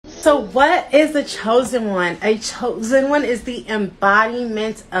So what is a chosen one? A chosen one is the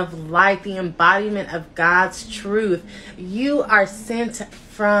embodiment of light, the embodiment of God's truth. You are sent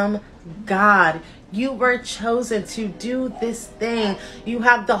from God. You were chosen to do this thing. You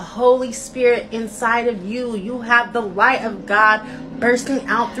have the Holy Spirit inside of you. You have the light of God bursting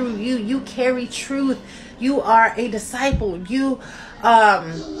out through you. You carry truth. You are a disciple. You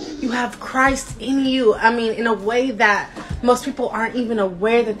have Christ in you. I mean, in a way that most people aren't even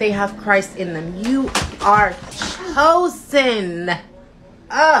aware that they have Christ in them. You are chosen.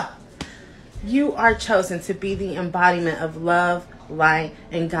 You are chosen to be the embodiment of love, light,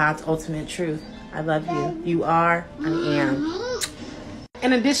 and God's ultimate truth. I love you. You are. I am.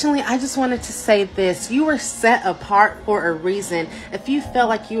 And additionally, I just wanted to say this. You were set apart for a reason. If you felt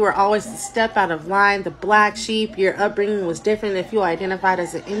like you were always a step out of line, the black sheep, your upbringing was different, if you identified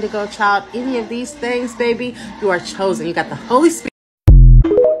as an indigo child, any of these things, baby, you are chosen. You got the Holy Spirit